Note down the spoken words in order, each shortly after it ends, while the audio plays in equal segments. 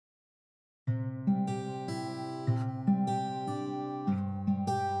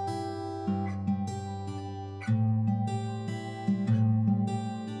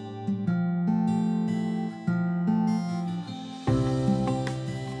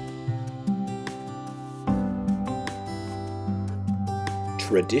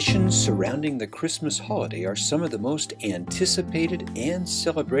Traditions surrounding the Christmas holiday are some of the most anticipated and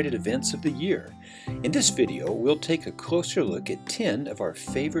celebrated events of the year. In this video, we'll take a closer look at 10 of our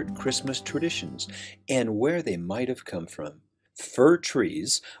favorite Christmas traditions and where they might have come from. Fir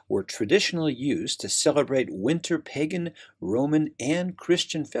trees were traditionally used to celebrate winter pagan, Roman, and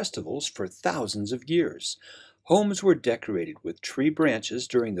Christian festivals for thousands of years. Homes were decorated with tree branches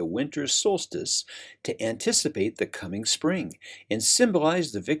during the winter solstice to anticipate the coming spring and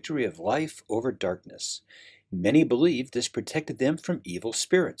symbolize the victory of life over darkness. Many believed this protected them from evil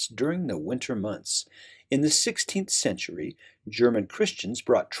spirits during the winter months. In the 16th century, German Christians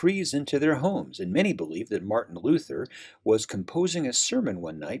brought trees into their homes, and many believed that Martin Luther was composing a sermon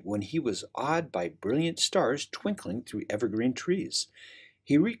one night when he was awed by brilliant stars twinkling through evergreen trees.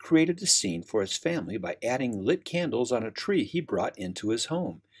 He recreated the scene for his family by adding lit candles on a tree he brought into his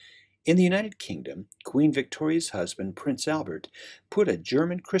home. In the United Kingdom, Queen Victoria's husband, Prince Albert, put a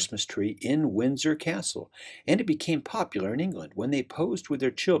German Christmas tree in Windsor Castle, and it became popular in England when they posed with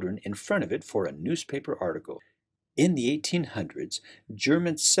their children in front of it for a newspaper article. In the 1800s,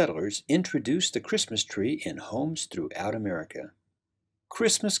 German settlers introduced the Christmas tree in homes throughout America.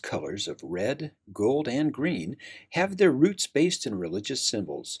 Christmas colors of red, gold, and green have their roots based in religious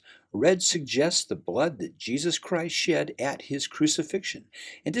symbols. Red suggests the blood that Jesus Christ shed at his crucifixion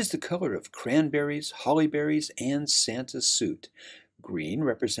and is the color of cranberries, holly berries, and Santa's suit. Green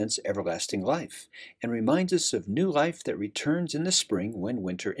represents everlasting life and reminds us of new life that returns in the spring when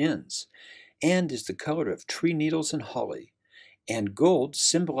winter ends, and is the color of tree needles and holly. And gold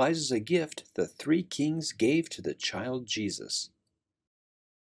symbolizes a gift the three kings gave to the child Jesus.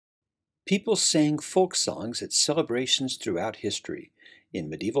 People sang folk songs at celebrations throughout history. In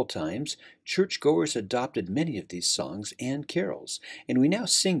medieval times, churchgoers adopted many of these songs and carols, and we now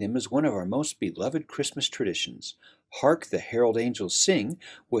sing them as one of our most beloved Christmas traditions. Hark the Herald Angels Sing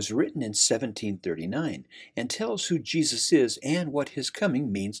was written in 1739 and tells who Jesus is and what his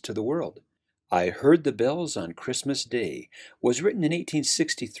coming means to the world. I Heard the Bells on Christmas Day was written in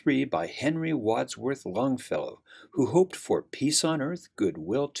 1863 by Henry Wadsworth Longfellow, who hoped for peace on earth,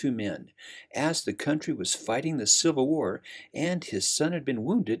 goodwill to men, as the country was fighting the Civil War and his son had been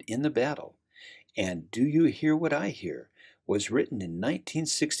wounded in the battle. And Do You Hear What I Hear was written in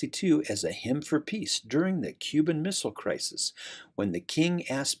 1962 as a hymn for peace during the Cuban Missile Crisis, when the king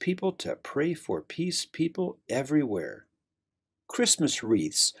asked people to pray for peace, people everywhere. Christmas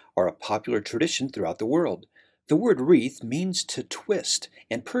wreaths are a popular tradition throughout the world. The word wreath means to twist,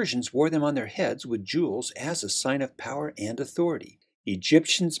 and Persians wore them on their heads with jewels as a sign of power and authority.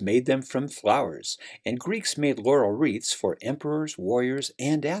 Egyptians made them from flowers, and Greeks made laurel wreaths for emperors, warriors,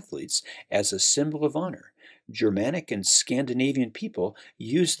 and athletes as a symbol of honor. Germanic and Scandinavian people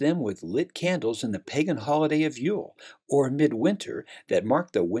used them with lit candles in the pagan holiday of Yule, or midwinter, that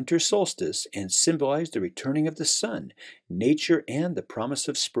marked the winter solstice and symbolized the returning of the sun, nature, and the promise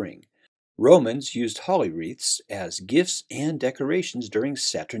of spring. Romans used holly wreaths as gifts and decorations during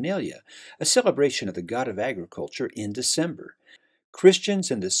Saturnalia, a celebration of the god of agriculture in December.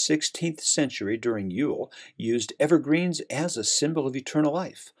 Christians in the 16th century during Yule used evergreens as a symbol of eternal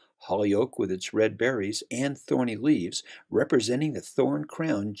life. Holly oak with its red berries and thorny leaves representing the thorn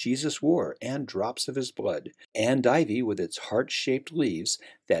crown Jesus wore and drops of his blood, and ivy with its heart-shaped leaves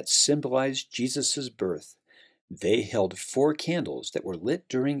that symbolized Jesus' birth. They held 4 candles that were lit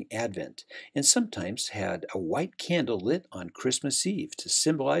during Advent, and sometimes had a white candle lit on Christmas Eve to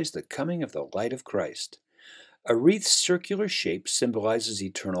symbolize the coming of the light of Christ. A wreath's circular shape symbolizes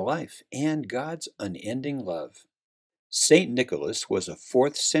eternal life and God's unending love. Saint Nicholas was a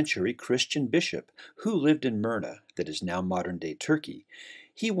 4th century Christian bishop who lived in Myrna, that is now modern-day Turkey.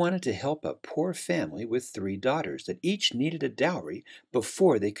 He wanted to help a poor family with 3 daughters that each needed a dowry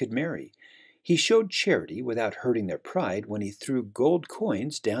before they could marry. He showed charity without hurting their pride when he threw gold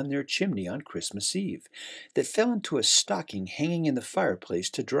coins down their chimney on Christmas Eve that fell into a stocking hanging in the fireplace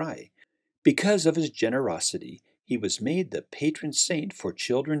to dry. Because of his generosity, he was made the patron saint for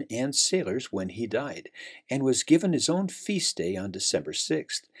children and sailors when he died, and was given his own feast day on December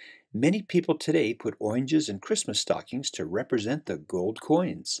 6th. Many people today put oranges in Christmas stockings to represent the gold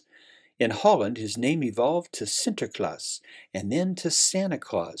coins. In Holland, his name evolved to Sinterklaas, and then to Santa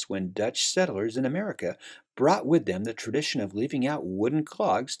Claus when Dutch settlers in America brought with them the tradition of leaving out wooden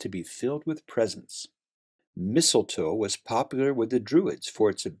clogs to be filled with presents. Mistletoe was popular with the Druids for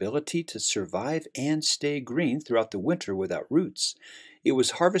its ability to survive and stay green throughout the winter without roots. It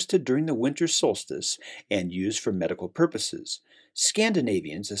was harvested during the winter solstice and used for medical purposes.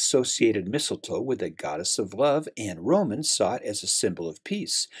 Scandinavians associated mistletoe with the goddess of love, and Romans saw it as a symbol of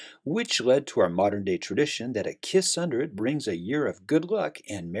peace, which led to our modern day tradition that a kiss under it brings a year of good luck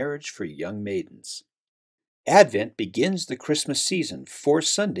and marriage for young maidens. Advent begins the Christmas season 4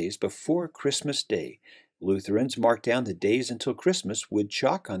 Sundays before Christmas Day. Lutherans mark down the days until Christmas with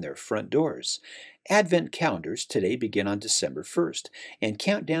chalk on their front doors. Advent calendars today begin on December 1st and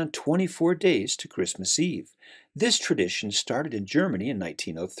count down 24 days to Christmas Eve. This tradition started in Germany in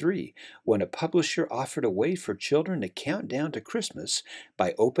 1903 when a publisher offered a way for children to count down to Christmas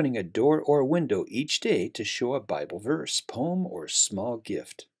by opening a door or window each day to show a Bible verse, poem, or small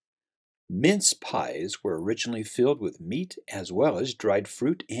gift. Mince pies were originally filled with meat as well as dried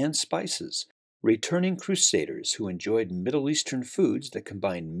fruit and spices. Returning crusaders who enjoyed Middle Eastern foods that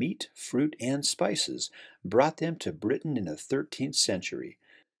combined meat, fruit, and spices brought them to Britain in the 13th century.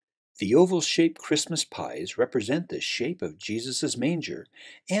 The oval-shaped Christmas pies represent the shape of Jesus' manger,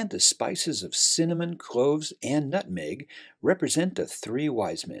 and the spices of cinnamon, cloves, and nutmeg represent the 3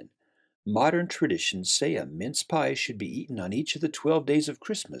 wise men. Modern traditions say a mince pie should be eaten on each of the 12 days of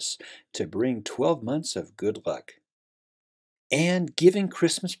Christmas to bring 12 months of good luck. And giving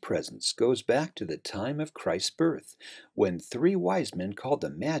Christmas presents goes back to the time of Christ's birth, when 3 wise men called the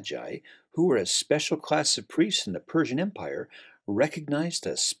Magi, who were a special class of priests in the Persian Empire, recognized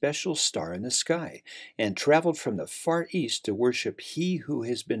a special star in the sky and traveled from the far east to worship He who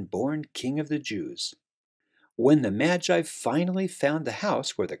has been born King of the Jews. When the Magi finally found the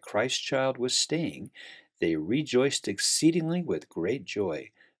house where the Christ child was staying, they rejoiced exceedingly with great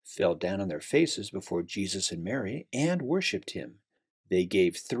joy, fell down on their faces before Jesus and Mary, and worshipped Him. They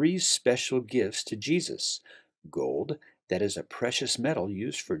gave 3 special gifts to Jesus: gold, that is a precious metal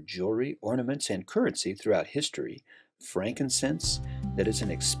used for jewelry, ornaments, and currency throughout history; frankincense, that is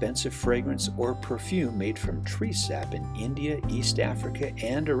an expensive fragrance or perfume made from tree sap in India, East Africa,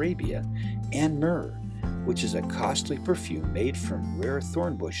 and Arabia; and myrrh, which is a costly perfume made from rare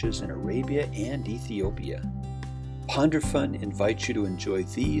thorn bushes in Arabia and Ethiopia. Ponderfun invites you to enjoy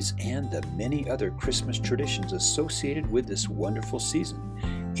these and the many other Christmas traditions associated with this wonderful season,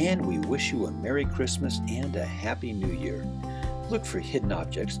 and we wish you a Merry Christmas and a Happy New Year. Look for hidden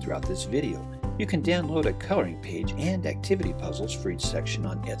objects throughout this video. You can download a coloring page and activity puzzles for each section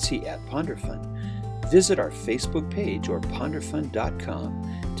on Etsy at Ponderfun. Visit our Facebook page or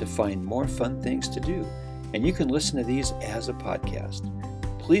ponderfun.com to find more fun things to do, and you can listen to these as a podcast.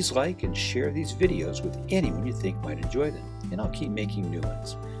 Please like and share these videos with anyone you think might enjoy them, and I'll keep making new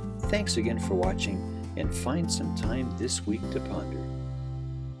ones. Thanks again for watching, and find some time this week to ponder.